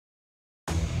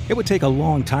It would take a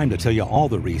long time to tell you all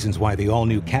the reasons why the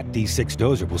all-new Cat D6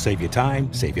 dozer will save you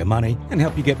time, save you money, and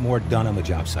help you get more done on the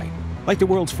job site. Like the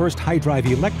world's first high-drive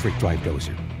electric drive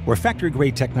dozer, or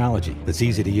factory-grade technology that's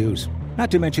easy to use. Not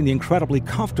to mention the incredibly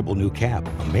comfortable new cab,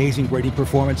 amazing grading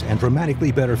performance, and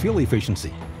dramatically better fuel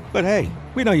efficiency. But hey,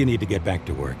 we know you need to get back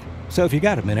to work. So if you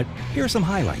got a minute, here are some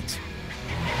highlights.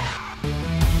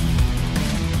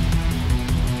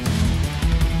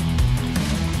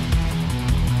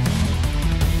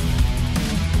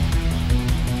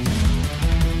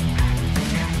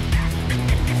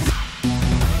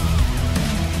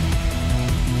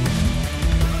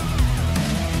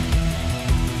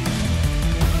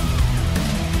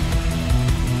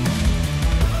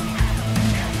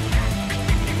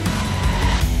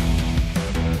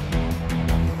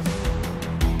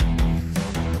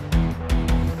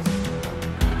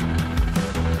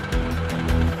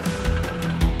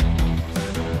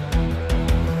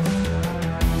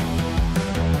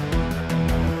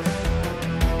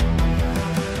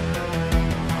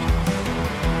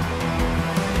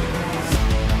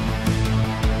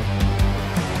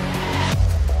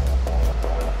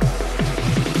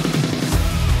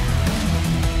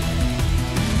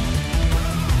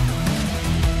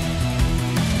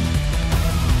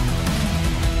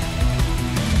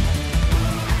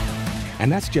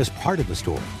 And that's just part of the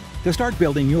story. To start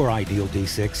building your ideal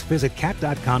D6, visit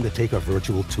cat.com to take a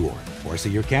virtual tour, or see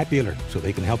your cat dealer so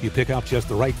they can help you pick out just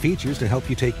the right features to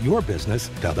help you take your business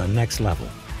to the next level.